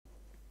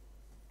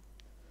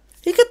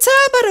You can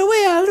tell by the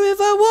way I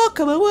live, I walk,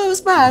 I'm a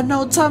world's man,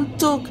 no time to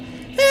talk.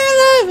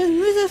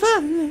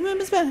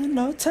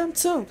 No time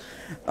to talk.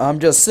 I'm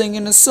just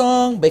singing a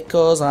song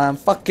because I'm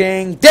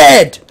fucking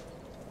dead.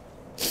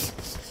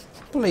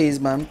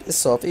 Please, man,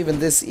 piss off. Even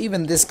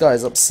this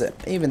guy's upset.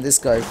 Even this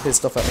guy is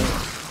pissed off at me.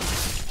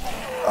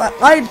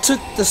 I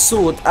took the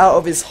sword out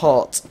of his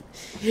heart,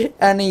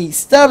 and he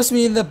stabs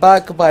me in the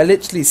back by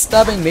literally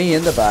stabbing me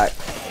in the back.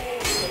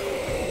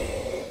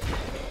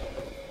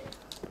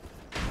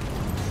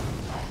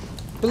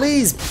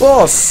 Please,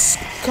 boss,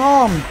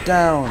 calm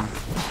down.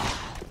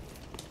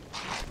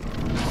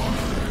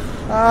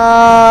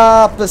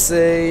 Ah,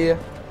 pussy.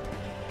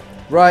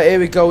 Right, here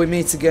we go. We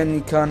meet again,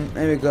 you cunt.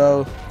 Here we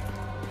go.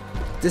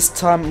 This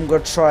time I'm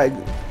gonna try.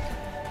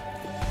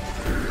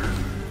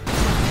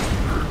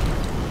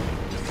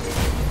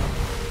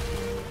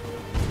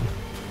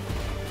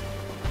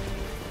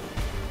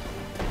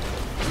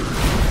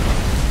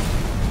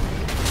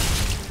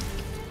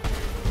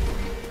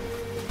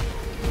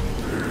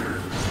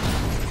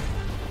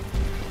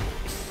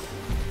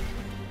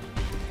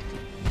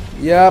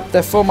 Yep,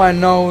 they're for my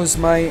nose,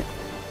 mate.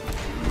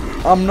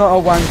 I'm not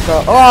a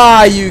wanker.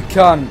 Ah, you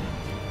cunt.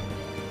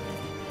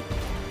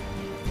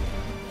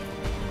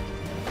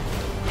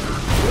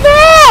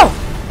 No!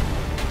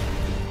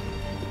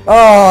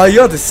 Oh,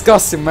 you're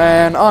disgusting,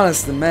 man.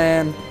 Honestly,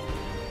 man.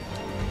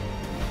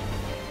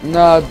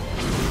 No,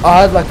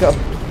 I have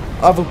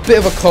a bit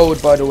of a cold,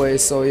 by the way,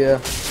 so yeah.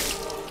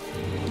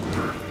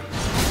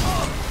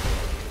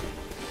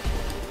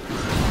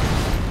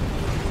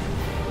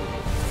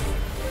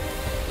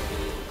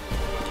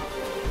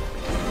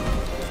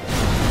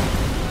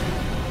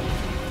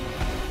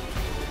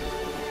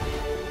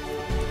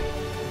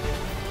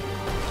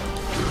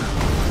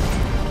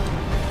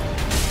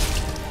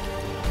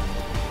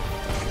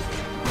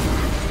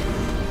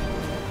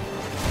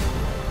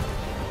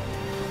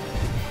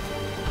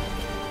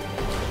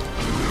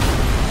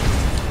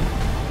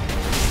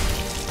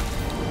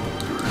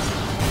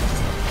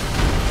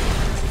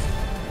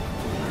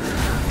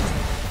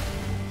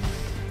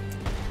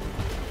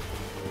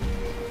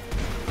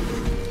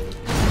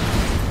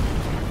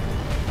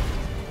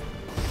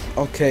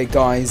 Okay,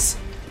 guys,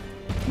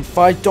 if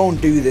I don't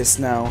do this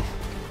now,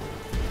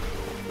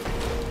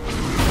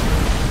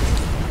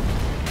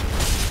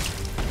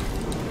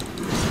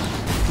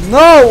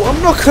 no,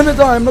 I'm not gonna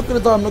die, I'm not gonna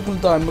die, I'm not gonna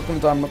die, I'm not gonna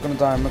die, I'm not gonna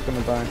die, I'm not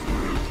gonna die.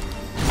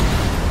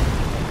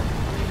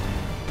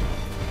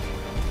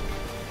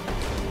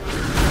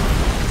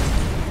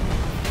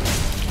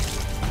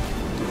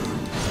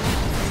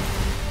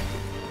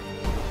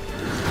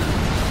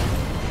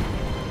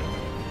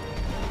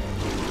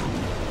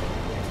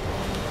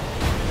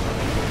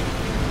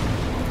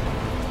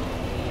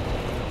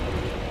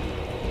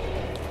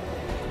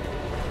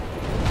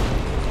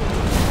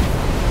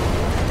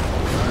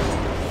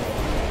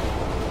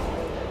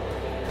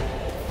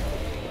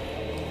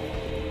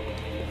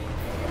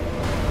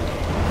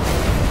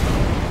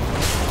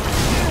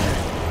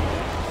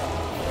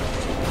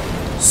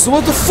 So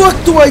what the fuck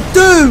do I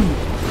do?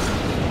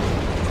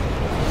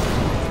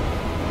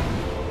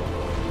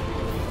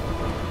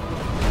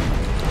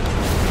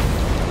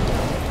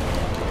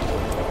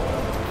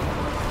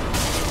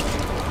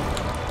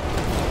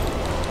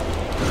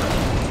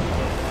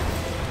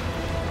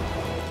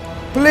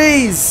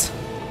 Please.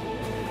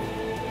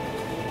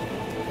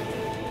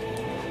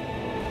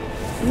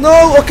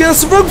 No, okay,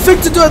 that's the wrong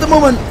thing to do at the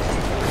moment.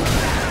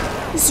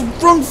 It's the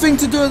wrong thing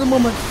to do at the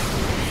moment.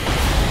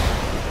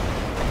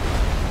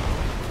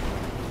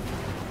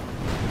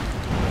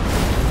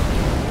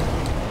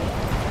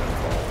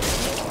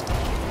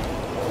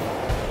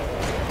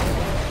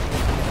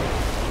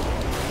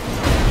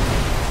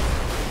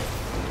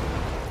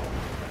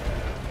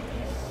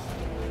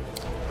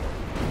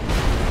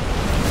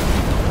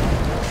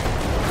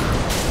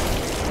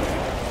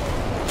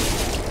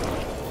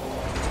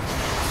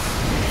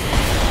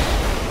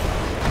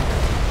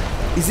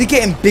 Is he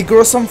getting bigger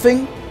or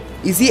something?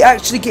 Is he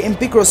actually getting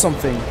bigger or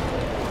something?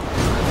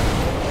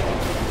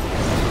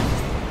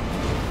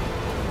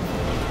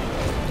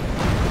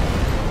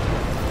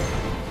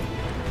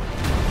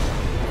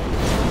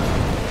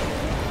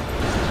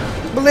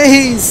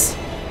 Please!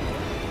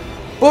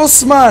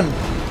 Bossman!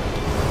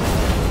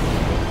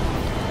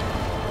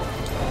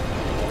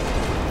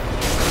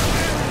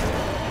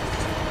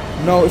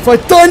 No, if I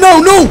die,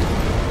 no!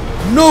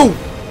 No!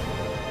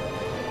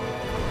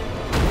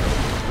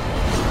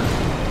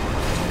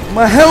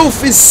 My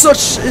health is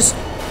such is.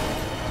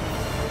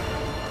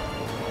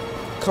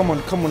 Come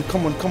on. Come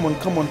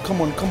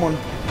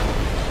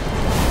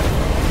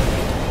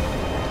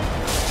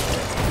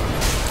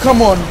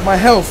on, my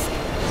health.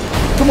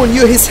 Come on,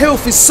 his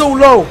health is so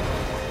low.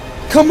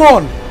 Come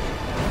on.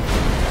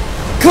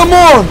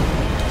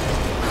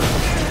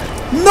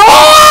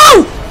 No!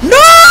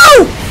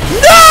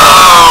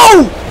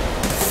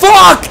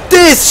 Fuck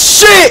this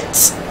shit!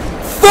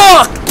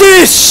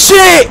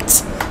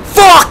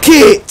 Fuck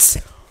it!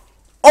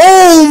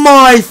 Oh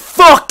my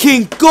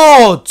fucking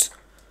god!